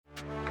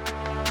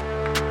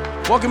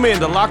Welcome in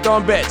to Locked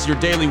On Bets, your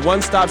daily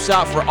one-stop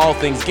shop for all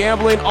things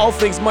gambling, all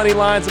things money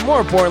lines, and more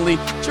importantly,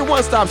 it's your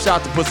one-stop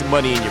shop to put some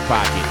money in your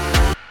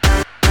pocket.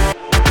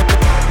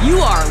 You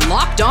are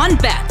Locked On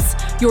Bets,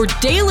 your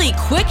daily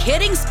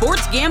quick-hitting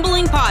sports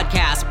gambling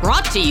podcast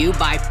brought to you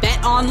by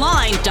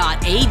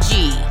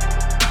BetOnline.ag.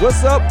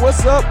 What's up?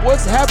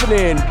 What's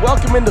happening?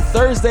 Welcome into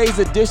Thursday's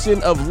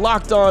edition of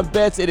Locked On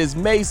Bets. It is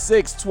May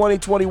 6,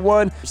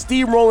 2021.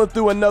 Steamrolling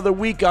through another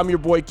week. I'm your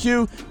boy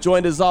Q,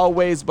 joined as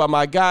always by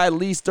my guy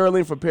Lee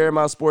Sterling from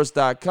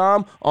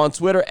ParamountSports.com, on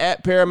Twitter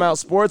at Paramount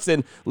Sports.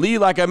 And Lee,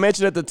 like I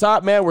mentioned at the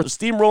top, man, we're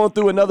steamrolling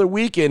through another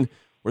week, and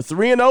we're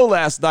 3-0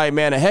 last night,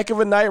 man. A heck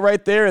of a night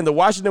right there, and the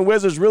Washington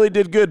Wizards really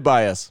did good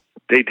by us.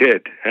 They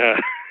did.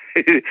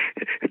 At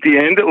the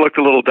end, it looked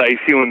a little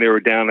dicey when they were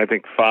down, I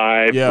think,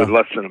 5 with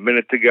less than a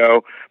minute to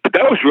go. But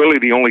that was really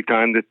the only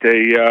time that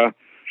they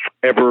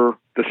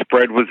the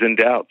spread was in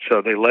doubt.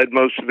 So they led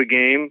most of the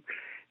game,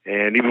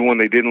 and even when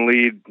they didn't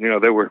lead,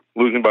 they were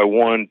losing by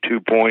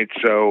 1-2 points.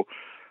 So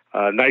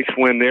nice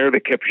win there. They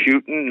kept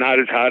shooting, not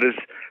as hot as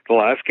the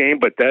last game,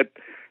 but that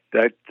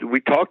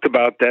we talked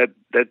about that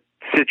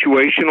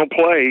situational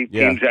play.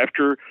 Teams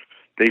after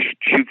they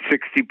shoot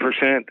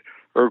 60%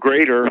 or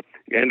greater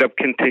end up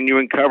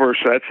continuing cover.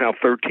 So that's now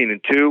 13-2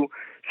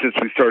 since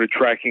we started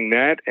tracking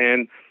that.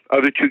 And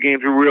other two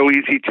games were real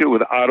easy too,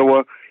 with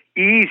Ottawa,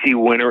 easy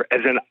winner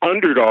as an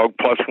underdog,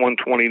 plus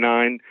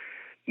 129,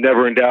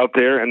 never in doubt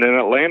there. And then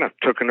Atlanta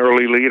took an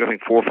early lead, I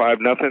think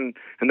 4-5-0,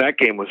 and that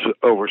game was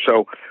over.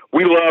 So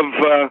we love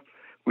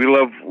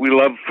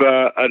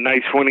a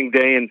nice winning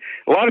day. And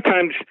a lot of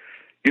times,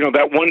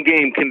 that one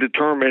game can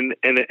determine,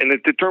 and it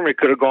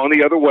could have gone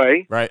the other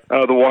way, right?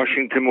 The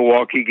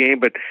Washington-Milwaukee game,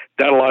 but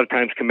that a lot of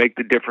times can make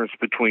the difference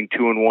between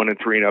 2-1 and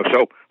 3-0.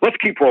 So let's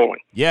keep rolling.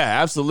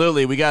 Yeah,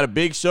 absolutely. We got a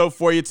big show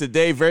for you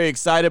today. Very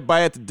excited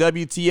by it. The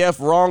WTF,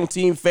 wrong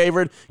team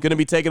favored. Going to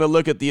be taking a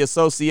look at the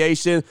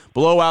association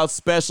blowout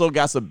special.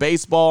 Got some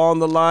baseball on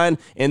the line.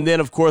 And then,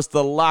 of course,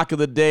 the lock of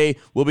the day.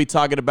 We'll be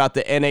talking about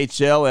the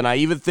NHL. And I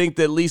even think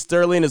that Lee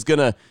Sterling is going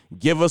to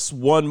give us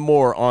one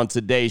more on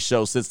today's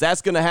show. Since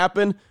that's going to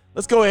happen,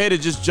 let's go ahead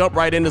and just jump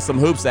right into some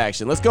hoops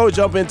action. Let's go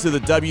jump into the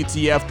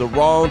WTF, the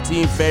wrong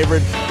team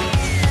favored.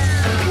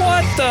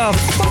 What the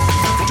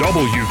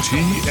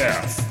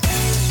WTF.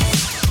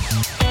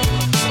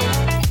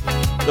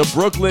 The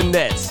Brooklyn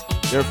Nets.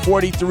 They're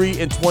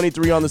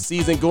 43-23 on the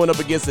season, going up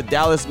against the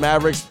Dallas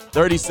Mavericks,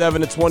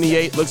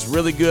 37-28. Looks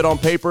really good on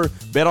paper.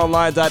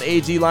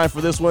 BetOnline.ag line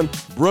for this one.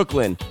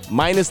 Brooklyn,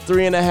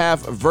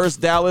 -3.5 versus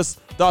Dallas.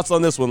 Thoughts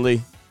on this one,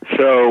 Lee?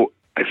 So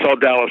I saw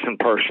Dallas in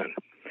person.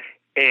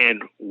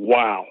 And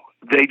wow,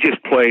 they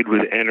just played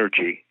with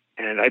energy.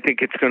 And I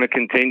think it's going to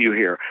continue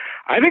here.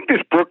 I think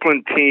this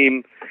Brooklyn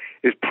team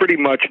is pretty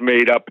much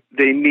made up.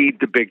 They need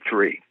the big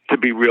three to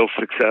be real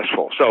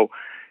successful. So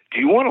do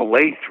you want to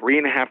lay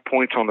 3.5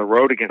 points on the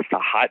road against a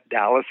hot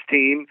Dallas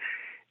team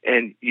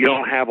and you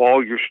don't have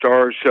all your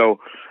stars? So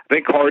I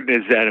think Harden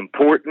is that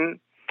important.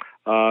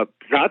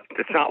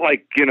 It's not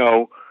like,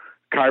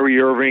 Kyrie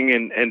Irving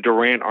and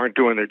Durant aren't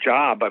doing their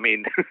job. I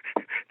mean,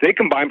 they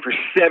combined for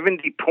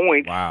 70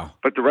 points, wow.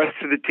 But the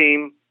rest of the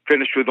team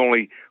finished with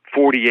only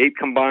 48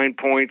 combined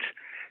points.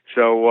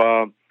 So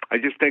I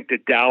just think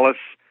that Dallas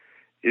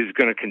is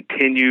going to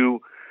continue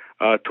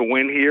to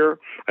win here.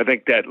 I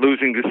think that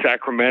losing to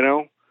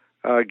Sacramento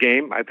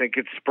game, I think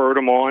it spurred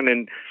them on.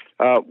 And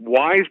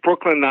why is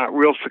Brooklyn not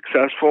real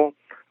successful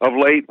of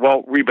late?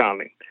 Well,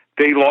 rebounding.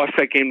 They lost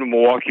that game to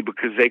Milwaukee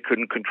because they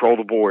couldn't control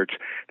the boards.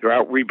 They're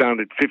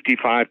out-rebounded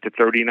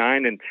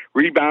 55-39, and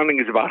rebounding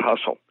is about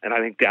hustle. And I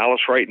think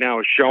Dallas right now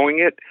is showing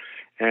it,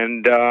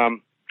 and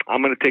I'm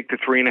going to take the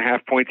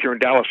 3.5 points here in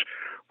Dallas.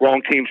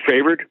 Wrong team's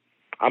favored.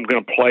 I'm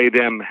going to play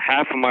them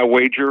half of my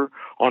wager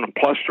on a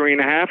plus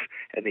 3.5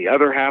 and the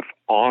other half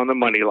on the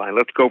money line.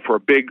 Let's go for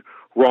a big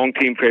wrong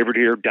team favorite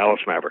here,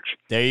 Dallas Mavericks.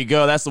 There you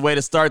go. That's the way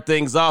to start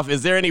things off.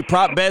 Is there any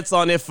prop bets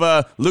on if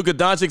Luka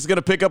Doncic's going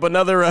to pick up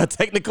another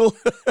technical?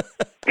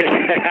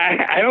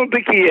 I don't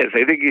think he is.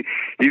 I think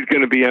he's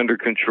going to be under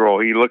control.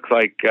 He looks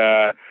like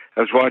I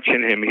was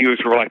watching him. He was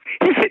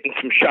hitting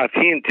some shots.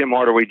 He and Tim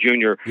Hardaway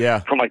Jr.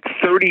 From like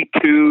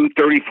 32,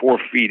 34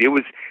 feet.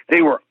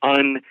 They were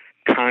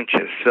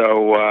unconscious.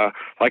 So,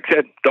 like I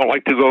said, don't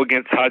like to go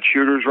against hot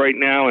shooters right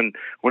now. And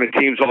when a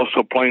team's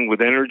also playing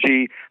with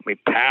energy,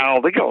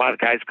 Powell, they got a lot of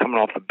guys coming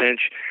off the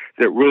bench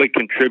that really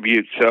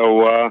contribute.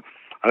 So,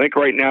 I think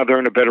right now they're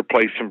in a better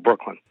place in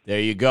Brooklyn.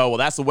 There you go. Well,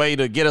 that's the way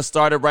to get us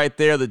started right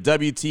there. The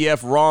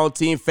WTF wrong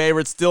team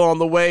favorite still on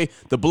the way.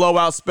 The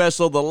blowout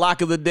special, the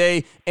lock of the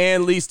day,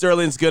 and Lee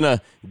Sterling's going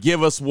to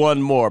give us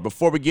one more.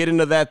 Before we get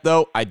into that,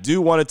 though, I do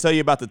want to tell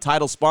you about the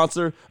title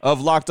sponsor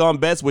of Locked On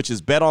Bets, which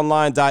is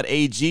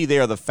BetOnline.ag. They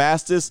are the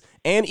fastest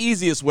and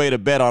easiest way to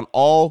bet on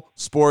all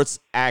sports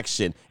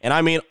action. And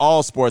I mean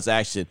all sports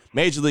action.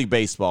 Major League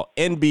Baseball,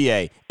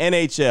 NBA,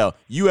 NHL,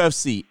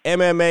 UFC,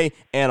 MMA,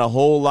 and a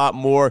whole lot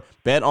more.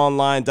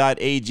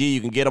 BetOnline.ag.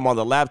 You can get them on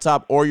the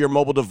laptop or your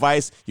mobile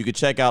device. You can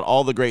check out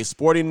all the great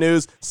sporting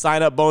news,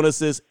 sign-up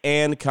bonuses,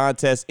 and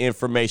contest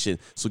information.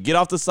 So get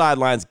off the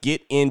sidelines,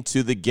 get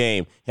into the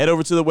game. Head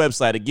over to the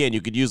website. Again, you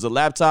could use the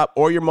laptop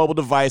or your mobile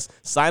device.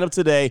 Sign up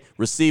today.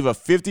 Receive a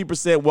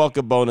 50%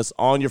 welcome bonus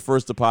on your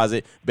first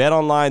deposit.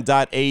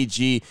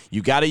 BetOnline.ag.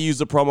 You got to use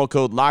the promo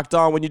code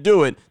LOCKEDON when you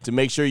do it to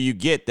make sure you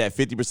get that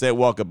 50%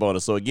 welcome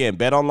bonus. So again,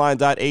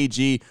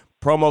 BetOnline.ag.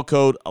 Promo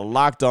code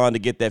LOCKEDON to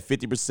get that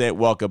 50%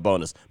 welcome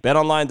bonus.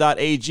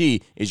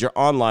 BetOnline.ag is your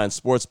online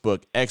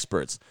sportsbook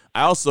experts.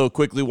 I also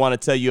quickly want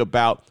to tell you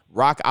about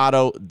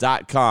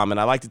RockAuto.com, and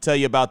I like to tell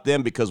you about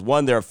them because,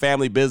 one, they're a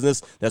family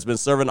business that's been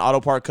serving auto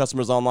part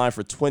customers online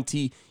for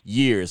 20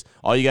 years.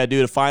 All you got to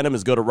do to find them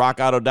is go to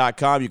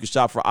RockAuto.com. You can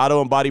shop for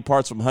auto and body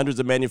parts from hundreds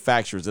of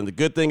manufacturers, and the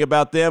good thing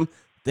about them,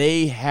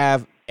 they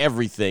have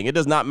everything. It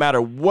does not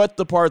matter what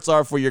the parts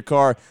are for your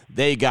car.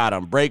 They got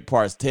them. Brake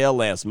parts, tail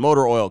lamps,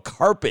 motor oil,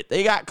 carpet.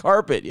 They got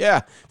carpet.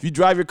 Yeah. If you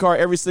drive your car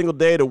every single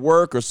day to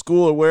work or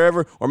school or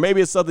wherever, or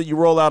maybe it's something you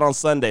roll out on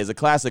Sundays, a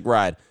classic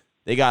ride,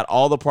 they got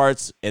all the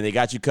parts and they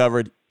got you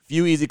covered.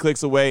 Few easy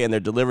clicks away, and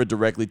they're delivered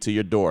directly to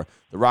your door.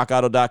 The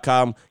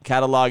RockAuto.com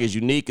catalog is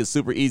unique and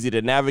super easy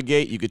to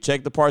navigate. You can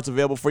check the parts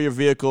available for your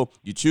vehicle.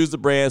 You choose the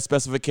brand,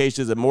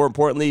 specifications, and more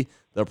importantly,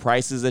 the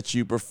prices that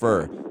you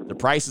prefer. The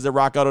prices at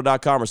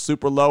RockAuto.com are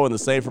super low and the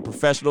same for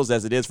professionals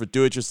as it is for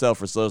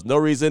do-it-yourselfers, so there's no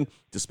reason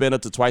to spend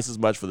up to twice as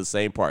much for the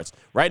same parts.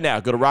 Right now,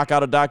 go to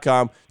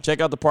RockAuto.com,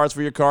 check out the parts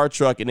for your car or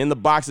truck, and in the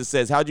box it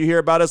says, how'd you hear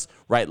about us?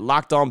 Write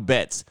Locked On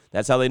Bets.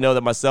 That's how they know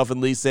that myself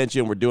and Lee sent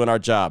you and we're doing our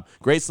job.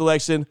 Great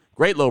selection,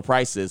 great low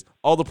prices,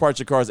 all the parts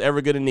your car is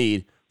ever going to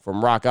need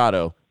from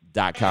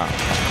RockAuto.com.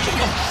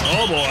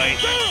 Oh, boy.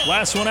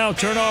 Last one out,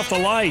 turn off the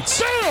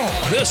lights.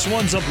 This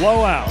one's a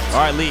blowout. All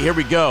right, Lee, here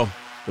we go.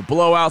 The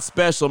blowout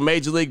special,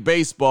 Major League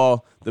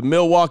Baseball. The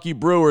Milwaukee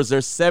Brewers,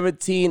 they're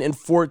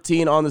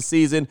 17-14 on the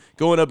season,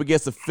 going up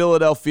against the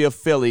Philadelphia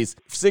Phillies,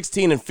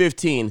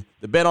 16-15.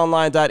 The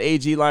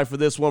BetOnline.ag line for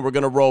this one, we're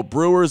going to roll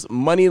Brewers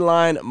money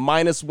line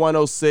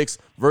 -106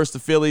 versus the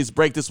Phillies.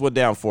 Break this one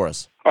down for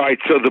us. All right,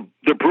 so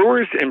the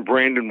Brewers and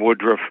Brandon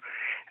Woodruff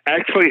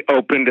actually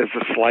opened as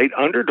a slight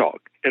underdog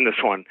in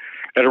this one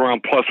at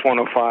around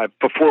 +105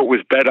 before it was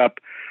bet up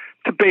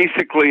to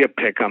basically a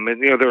pick-em.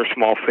 And, they're a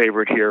small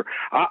favorite here.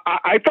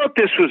 I thought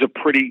this was a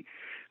pretty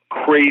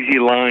crazy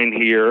line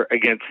here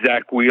against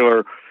Zach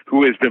Wheeler,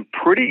 who has been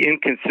pretty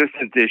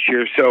inconsistent this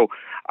year. So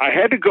I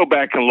had to go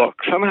back and look.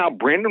 Somehow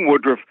Brandon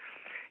Woodruff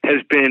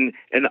has been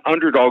an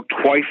underdog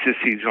twice this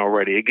season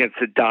already against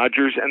the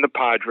Dodgers and the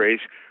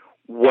Padres.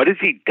 What has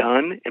he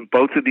done in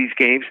both of these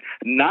games?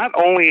 Not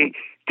only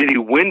did he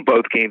win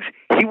both games,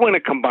 he went a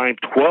combined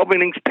 12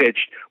 innings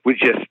pitched with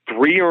just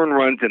 3 earned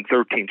runs and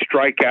 13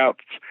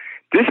 strikeouts.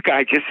 This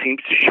guy just seems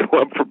to show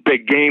up for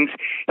big games.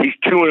 He's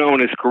 2-0 in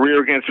his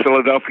career against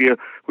Philadelphia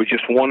with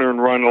just 1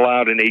 earned run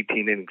allowed and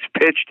 18 innings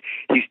pitched.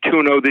 He's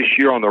 2-0 this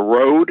year on the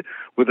road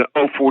with an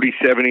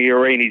 0.47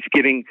 ERA, and he's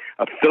getting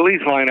a Phillies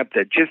lineup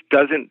that just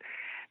doesn't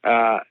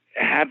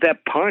have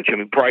that punch. I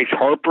mean, Bryce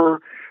Harper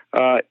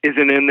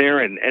isn't in there,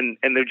 and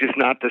they're just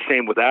not the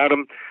same without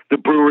him. The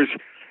Brewers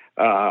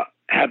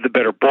have the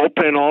better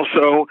bullpen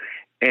also.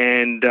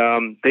 And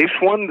they've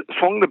swung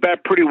the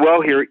bat pretty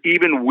well here,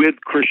 even with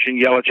Christian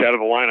Yelich out of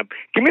the lineup.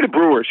 Give me the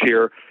Brewers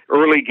here.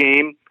 Early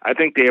game, I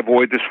think they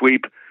avoid the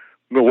sweep.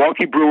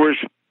 Milwaukee Brewers,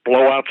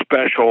 blowout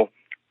special,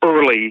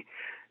 early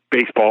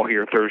baseball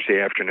here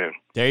Thursday afternoon.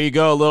 There you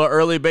go, a little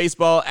early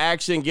baseball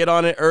action. Get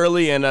on it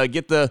early and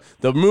get the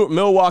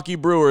Milwaukee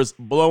Brewers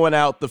blowing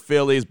out the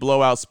Phillies,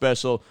 blowout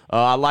special.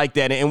 I like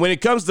that. And when it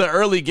comes to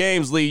early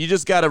games, Lee, you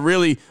just got to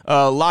really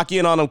lock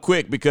in on them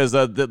quick because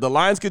the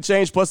lines could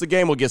change, plus the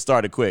game will get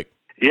started quick.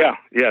 Yeah,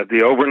 the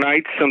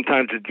overnights,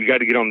 sometimes you got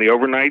to get on the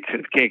overnights.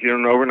 If you can't get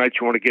on the overnights,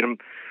 you want to get them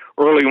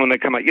early when they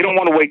come out. You don't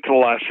want to wait till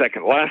the last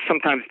second. Last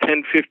sometimes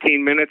 10,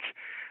 15 minutes.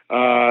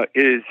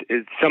 Is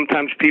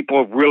sometimes people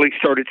have really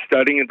started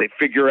studying and they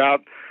figure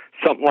out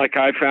something like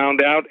I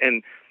found out,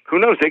 and who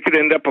knows, they could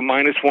end up a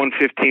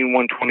 -115,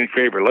 120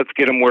 favorite. Let's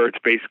get them where it's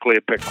basically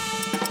a pick.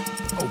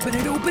 Open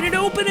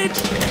it.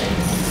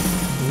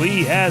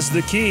 Lee has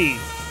the key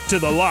to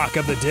the lock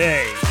of the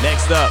day.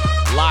 Next up,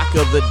 lock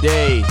of the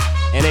day,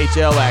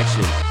 NHL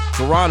action.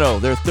 Toronto,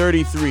 they're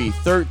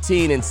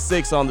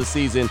 33-13-6 on the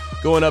season,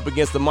 going up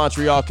against the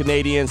Montreal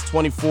Canadiens,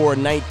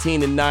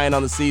 24-19-9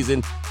 on the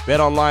season.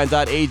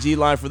 BetOnline.ag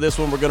line for this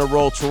one, we're going to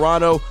roll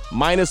Toronto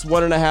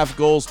 -1.5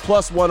 goals,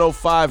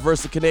 +105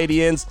 versus the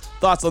Canadiens.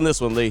 Thoughts on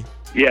this one, Lee?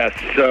 Yes,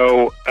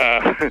 so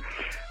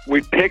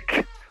we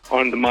picked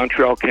on the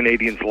Montreal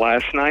Canadiens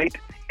last night,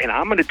 and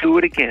I'm going to do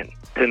it again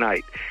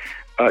tonight.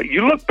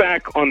 You look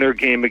back on their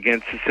game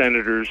against the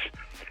Senators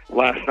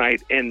last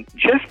night, and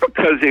just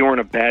because they were in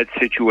a bad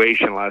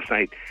situation last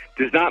night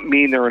does not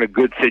mean they're in a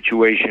good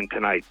situation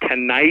tonight.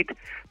 Tonight,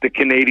 the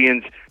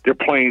Canadiens, they're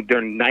playing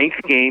their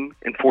 9th game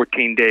in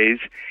 14 days,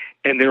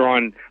 and they're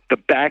on the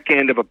back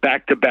end of a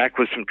back-to-back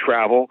with some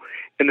travel.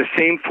 In the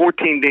same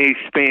 14-day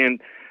span,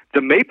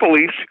 the Maple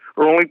Leafs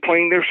are only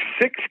playing their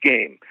sixth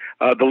game.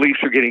 The Leafs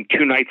are getting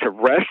 2 nights of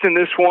rest in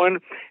this one.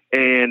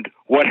 And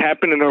what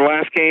happened in their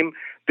last game?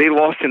 They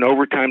lost in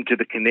overtime to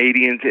the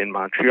Canadiens in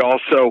Montreal.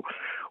 So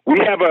we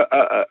have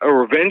a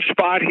revenge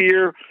spot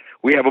here.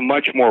 We have a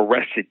much more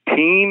rested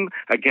team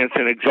against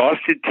an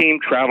exhausted team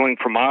traveling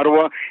from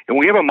Ottawa. And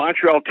we have a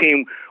Montreal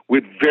team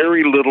with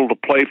very little to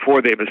play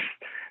for. They've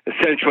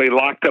essentially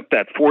locked up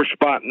that 4th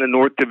spot in the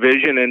North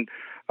Division.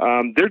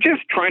 And they're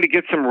just trying to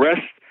get some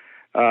rest,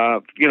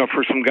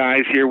 for some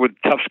guys here with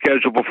a tough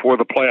schedule before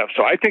the playoffs.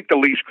 So I think the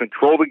Leafs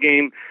control the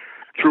game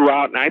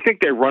throughout, and I think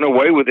they run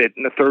away with it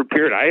in the third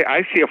period.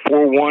 I see a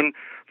 4-1,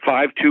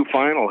 5-2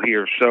 final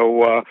here.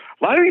 So a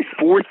lot of these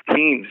fourth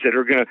teams that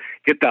are going to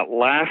get that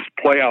last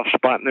playoff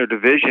spot in their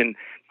division,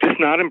 just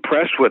not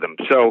impressed with them.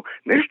 So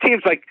there's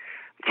teams like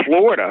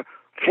Florida.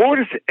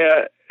 Florida's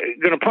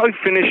going to probably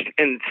finish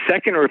in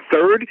second or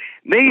third.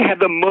 They have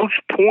the most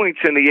points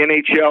in the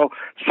NHL.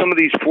 Some of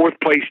these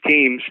fourth-place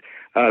teams,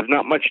 there's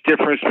not much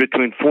difference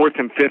between fourth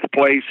and fifth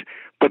place,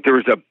 but there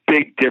is a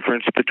big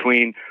difference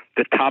between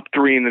the top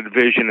 3 in the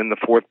division and the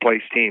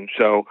fourth-place team.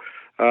 So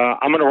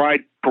I'm going to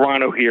ride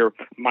Toronto here,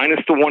 minus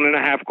the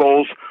 1.5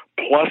 goals,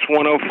 plus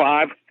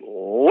 105,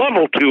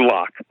 level 2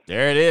 lock.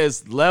 There it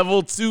is,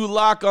 level 2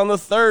 lock on the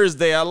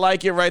Thursday. I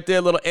like it right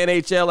there, little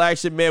NHL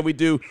action, man. We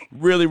do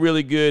really,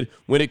 really good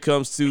when it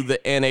comes to the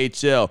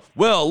NHL.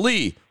 Well,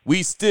 Lee,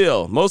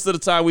 most of the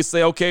time we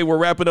say, okay, we're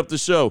wrapping up the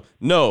show.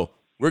 No,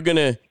 we're going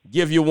to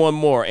give you one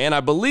more, and I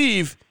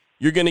believe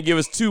you're going to give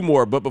us 2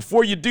 more. But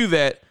before you do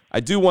that, I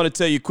do want to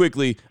tell you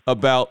quickly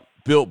about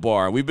Built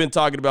Bar. We've been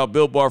talking about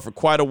Built Bar for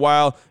quite a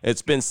while.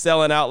 It's been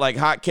selling out like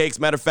hotcakes.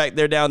 Matter of fact,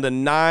 they're down to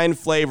 9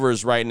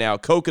 flavors right now.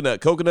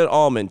 Coconut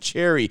almond,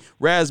 cherry,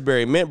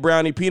 raspberry, mint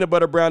brownie, peanut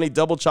butter brownie,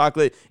 double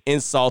chocolate,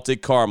 and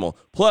salted caramel.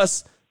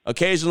 Plus,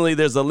 occasionally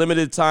there's a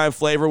limited time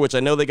flavor, which I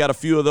know they got a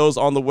few of those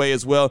on the way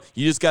as well.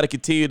 You just got to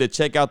continue to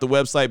check out the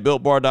website,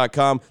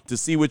 BuiltBar.com, to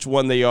see which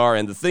one they are.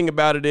 And the thing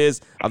about it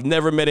is, I've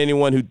never met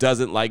anyone who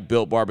doesn't like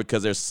Built Bar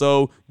because they're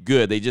so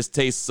good. They just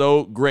taste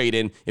so great.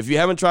 And if you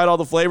haven't tried all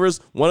the flavors,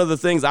 one of the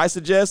things I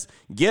suggest,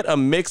 get a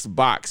mixed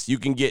box. You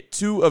can get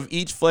 2 of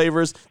each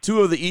flavors,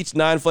 2 of each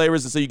 9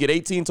 flavors. And so you get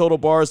 18 total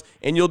bars,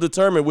 and you'll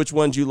determine which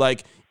ones you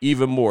like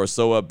even more.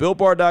 So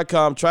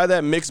BuiltBar.com, try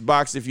that mixed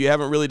box if you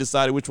haven't really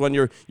decided which one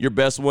your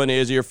best one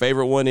is or your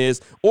favorite one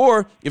is.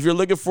 Or if you're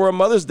looking for a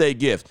Mother's Day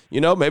gift,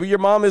 maybe your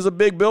mom is a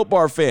big Built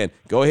Bar fan.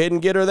 Go ahead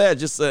and get her that.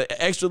 Just an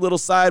extra little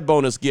side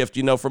bonus gift,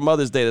 for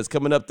Mother's Day that's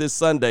coming up this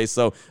Sunday.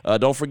 So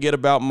don't forget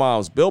about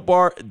moms.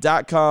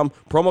 BuiltBar.com,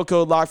 promo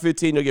code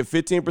LOCK15. You'll get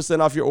 15%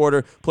 off your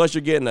order. Plus,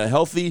 you're getting a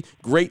healthy,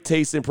 great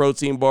tasting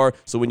protein bar.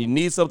 So when you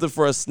need something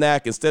for a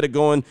snack, instead of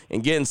going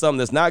and getting something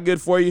that's not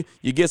good for you,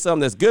 you get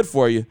something that's good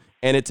for you,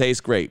 and it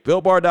tastes great.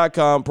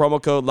 BuiltBar.com,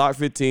 promo code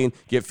LOCK15.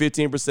 Get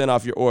 15%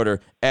 off your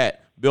order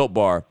at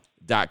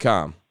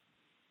BuiltBar.com.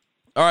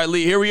 All right,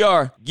 Lee, here we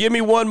are. Give me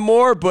one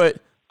more, but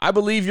I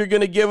believe you're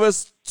going to give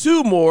us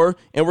 2 more,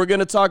 and we're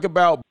going to talk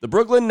about the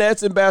Brooklyn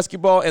Nets in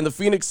basketball and the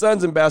Phoenix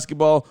Suns in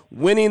basketball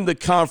winning the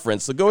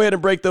conference. So go ahead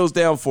and break those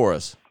down for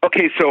us.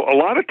 Okay, so a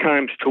lot of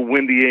times to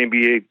win the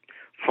NBA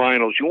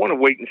Finals, you want to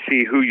wait and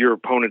see who your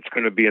opponent's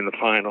going to be in the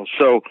finals.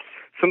 So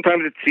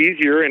sometimes it's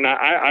easier, and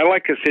I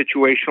like a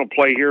situational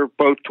play here,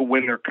 both to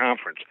win their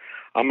conference.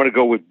 I'm going to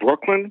go with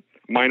Brooklyn,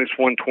 minus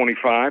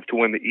 125 to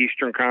win the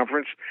Eastern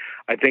Conference.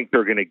 I think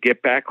they're going to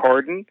get back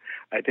Harden.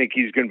 I think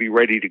he's going to be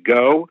ready to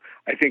go.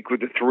 I think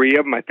with the 3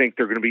 of them, I think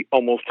they're going to be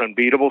almost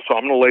unbeatable. So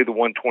I'm going to lay the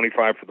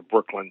 125 for the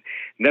Brooklyn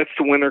Nets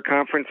to win their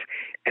conference.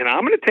 And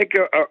I'm going to take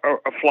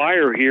a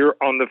flyer here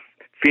on the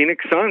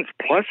Phoenix Suns,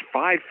 plus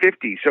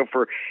 550. So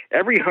for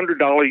every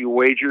 $100 you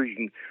wager, you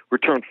can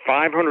return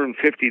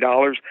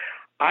 $550.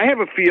 I have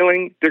a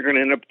feeling they're going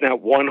to end up in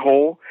that one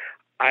hole.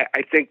 I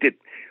think that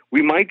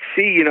we might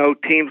see,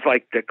 teams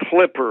like the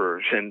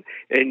Clippers and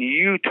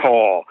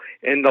Utah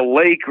and the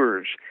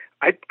Lakers.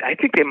 I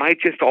think they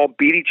might just all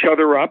beat each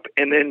other up,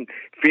 and then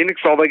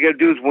Phoenix, all they got to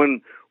do is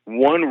win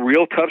one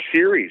real tough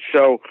series.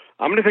 So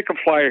I'm going to take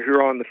a flyer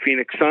here on the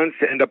Phoenix Suns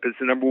to end up as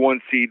the number 1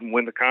 seed and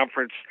win the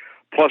conference,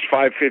 plus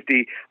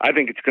 550. I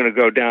think it's going to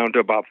go down to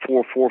about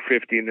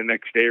 450 in the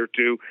next day or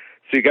two.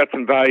 So you got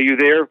some value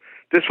there.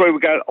 This way we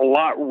got a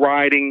lot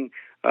riding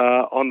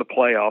on the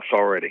playoffs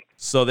already.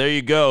 So there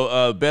you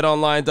go.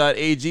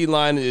 BetOnline.ag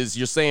line is,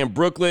 you're saying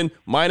Brooklyn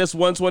minus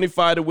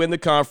 125 to win the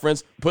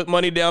conference. Put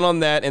money down on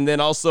that. And then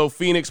also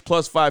Phoenix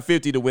plus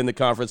 550 to win the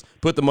conference.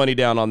 Put the money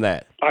down on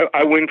that.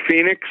 I win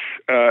Phoenix.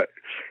 I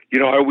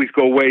always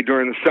go away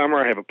during the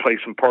summer. I have a place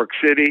in Park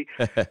City,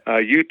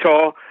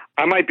 Utah.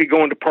 I might be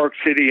going to Park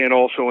City and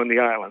also in the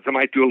islands. I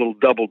might do a little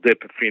double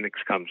dip if Phoenix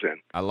comes in.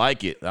 I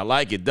like it.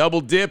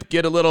 Double dip,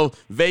 get a little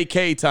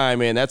vacay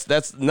time in.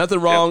 That's nothing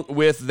wrong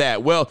with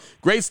that. Well,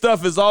 great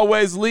stuff as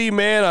always, Lee,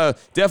 man.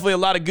 Definitely a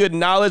lot of good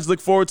knowledge. Look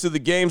forward to the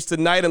games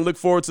tonight and look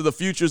forward to the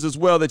futures as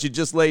well that you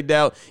just laid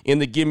out in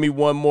the Give Me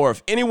One More.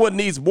 If anyone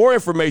needs more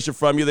information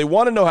from you, they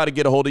want to know how to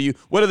get a hold of you,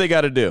 what do they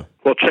got to do?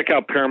 Well, check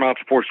out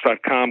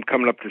ParamountSports.com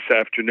coming up this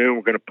afternoon.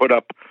 We're going to put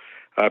up,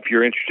 if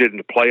you're interested in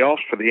the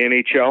playoffs for the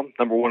NHL,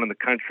 number one in the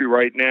country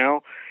right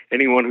now,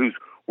 anyone who's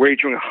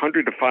wagering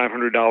 $100 to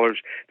 $500,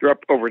 they're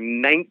up over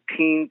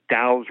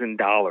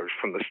 $19,000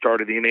 from the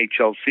start of the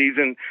NHL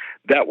season.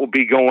 That will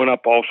be going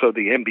up also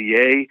the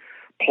NBA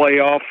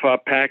playoff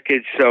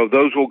package. So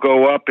those will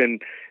go up,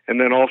 and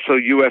then also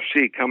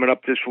UFC coming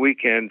up this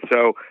weekend.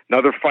 So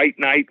another fight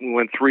night. We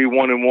went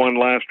 3-1-1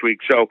 last week.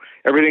 So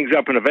everything's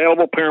up and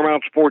available,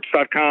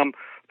 ParamountSports.com.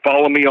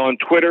 Follow me on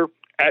Twitter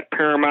at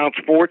Paramount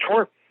Sports,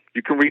 or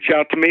you can reach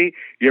out to me.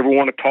 You ever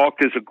want to talk?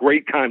 There's a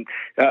great time.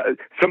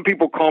 Some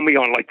people call me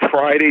on like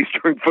Fridays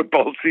during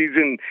football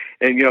season,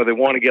 and they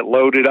want to get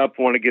loaded up,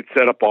 want to get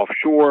set up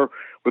offshore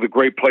with a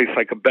great place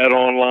like a Bet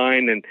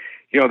Online, and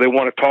they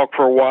want to talk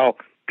for a while.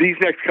 These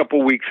next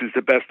couple of weeks is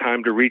the best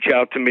time to reach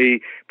out to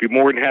me. Be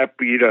more than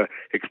happy to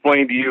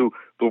explain to you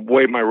the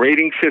way my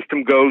rating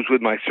system goes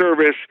with my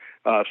service,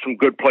 some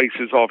good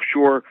places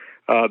offshore.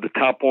 The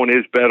top one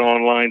is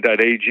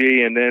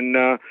betonline.ag, and then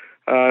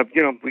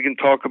we can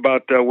talk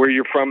about where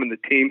you're from and the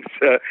teams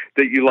that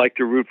you like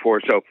to root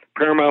for. So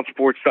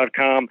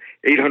ParamountSports.com,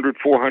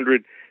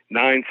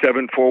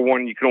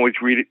 800-400-9741. You can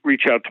always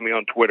reach out to me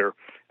on Twitter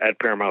at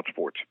Paramount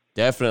Sports.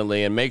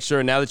 Definitely. And make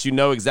sure now that you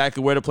know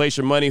exactly where to place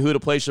your money, who to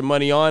place your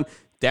money on,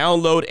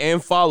 download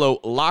and follow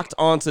Locked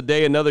On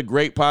Today, another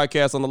great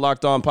podcast on the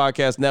Locked On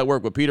Podcast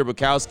Network with Peter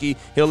Bukowski.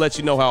 He'll let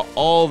you know how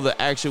all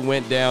the action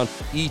went down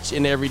each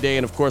and every day.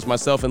 And, of course,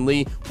 myself and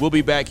Lee will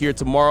be back here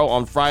tomorrow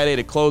on Friday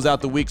to close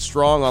out the week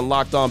strong on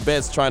Locked On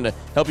Bets, trying to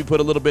help you put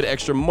a little bit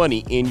extra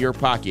money in your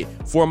pocket.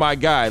 For my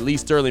guy, Lee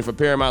Sterling from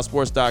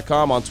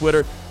ParamountSports.com, on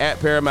Twitter at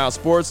Paramount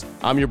Sports,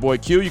 I'm your boy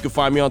Q. You can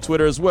find me on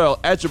Twitter as well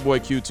at your boy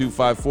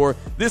Q254.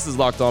 This is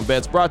Locked On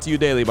Bets, brought to you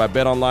daily by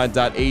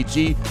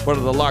BetOnline.ag, part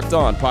of the Locked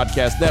On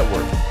Podcast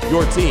Network,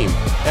 your team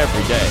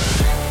every day.